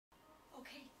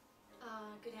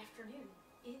afternoon.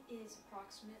 It is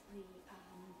approximately,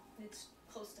 it's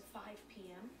close to 5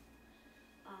 p.m.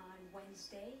 on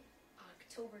Wednesday,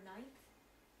 October 9th,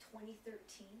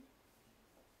 2013,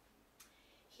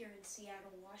 here in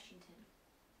Seattle, Washington.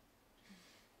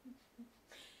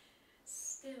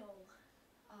 Still,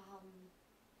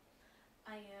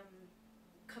 I am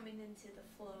coming into the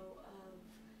flow of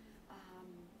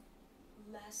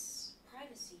less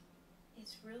privacy.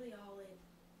 It's really all it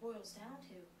boils down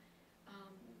to.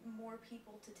 More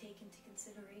people to take into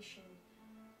consideration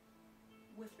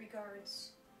with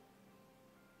regards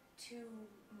to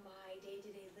my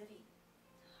day-to-day living,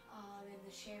 and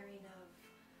the sharing of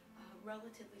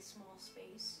relatively small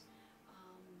space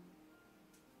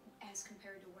as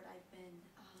compared to what I've been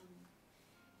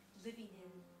living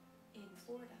in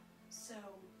Florida. So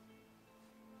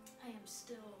I am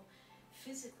still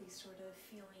physically sort of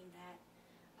feeling that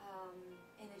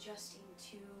and adjusting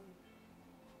to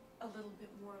a little bit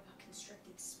more of a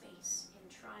constricted space and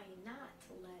trying not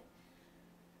to let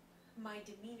my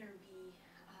demeanor be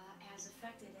as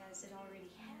affected as it already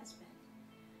has been.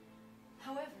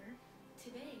 However,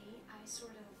 today I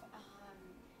sort of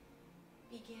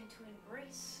began to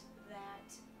embrace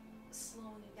that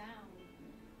slowing down,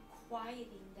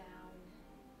 quieting down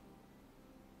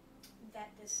that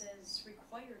this is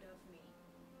required of me.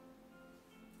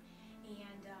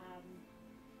 And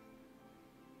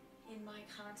in my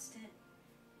constant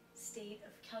state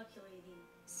of calculating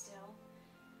still,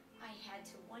 I had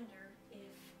to wonder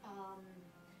if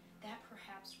that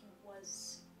perhaps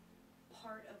was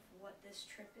part of what this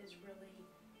trip is really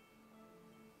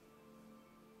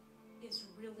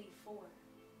for.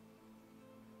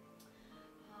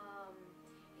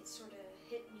 It sort of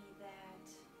hit me that,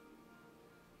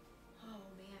 oh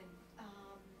man,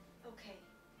 okay,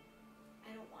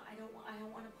 I don't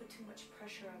want to put too much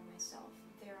pressure on myself.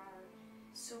 There are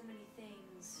so many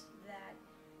things that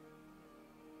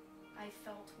I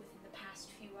felt within the past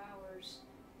few hours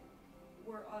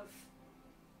were of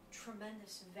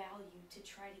tremendous value to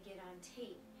try to get on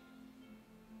tape.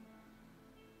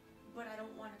 But I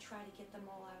don't want to try to get them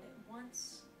all out at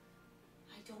once.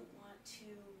 I don't want to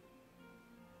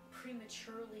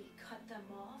prematurely cut them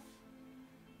off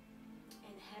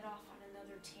and head off on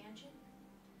another tangent.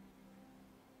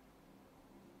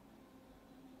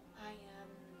 I am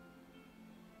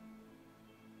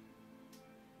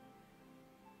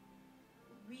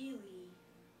really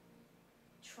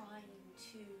trying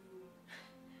to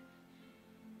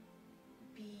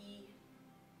be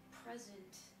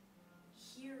present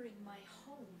here in my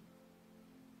home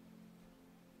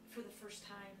for the first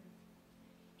time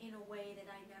in a way that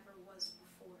I never was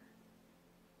before,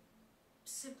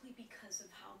 simply because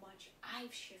of how much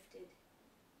I've shifted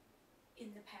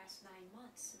in the past 9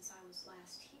 months since I was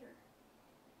last here.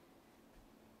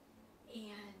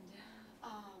 And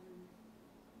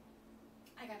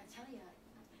I gotta tell you,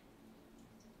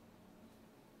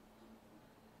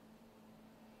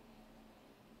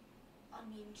 I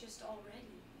mean, just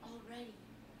already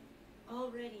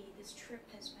this trip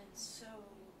has been so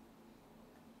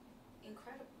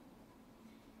incredible.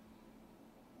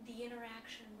 The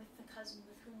interaction with the cousin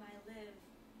with whom I live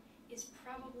is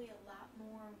probably a lot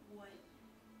more what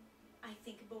I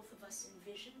think both of us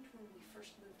envisioned when we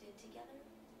first moved in together.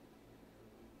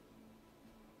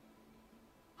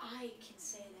 I can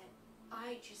say that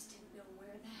I just didn't know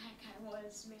where the heck I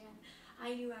was, man.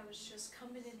 I knew I was just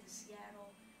coming into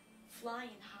Seattle,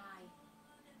 flying high,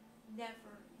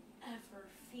 never ever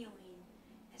feeling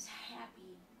as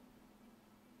happy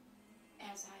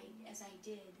as I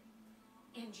did,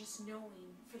 and just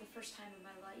knowing for the first time in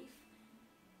my life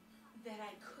that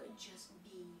I could just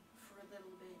be for a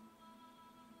little bit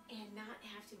and not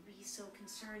have to be so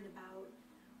concerned about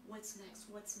what's next.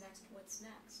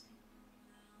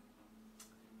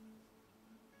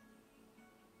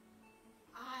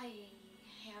 I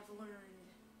have learned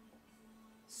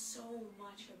so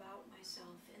much about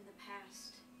myself in the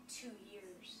past 2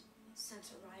 years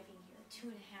since arriving here,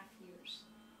 2.5 years.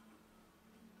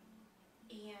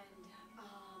 And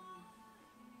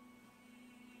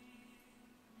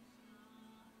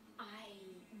I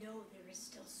know there is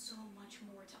still so much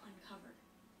more to uncover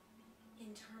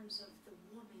in terms of the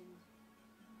woman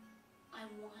I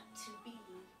want to be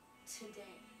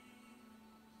today.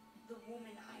 The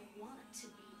woman I want to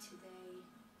be today.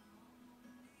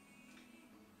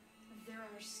 There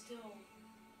are still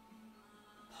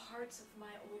parts of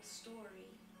my old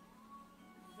story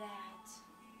that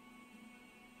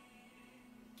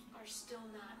are still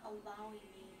not allowing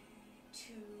me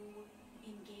to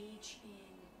engage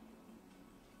in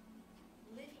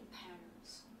living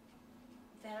patterns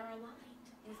that are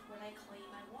aligned with what I claim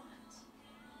I want.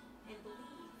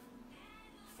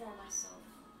 for myself,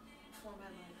 for my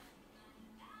life.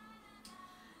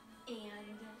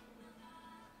 And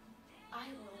I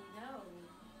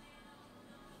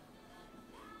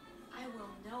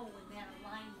will know when that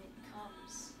alignment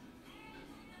comes,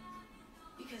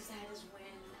 because that is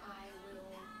when I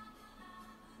will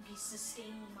be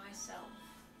sustaining myself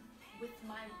with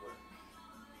my work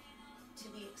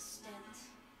to the extent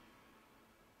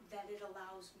that it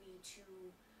allows me to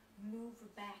move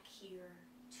back here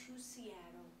to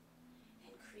Seattle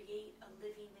and create a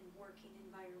living and working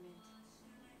environment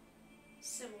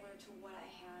similar to what I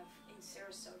have in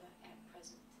Sarasota.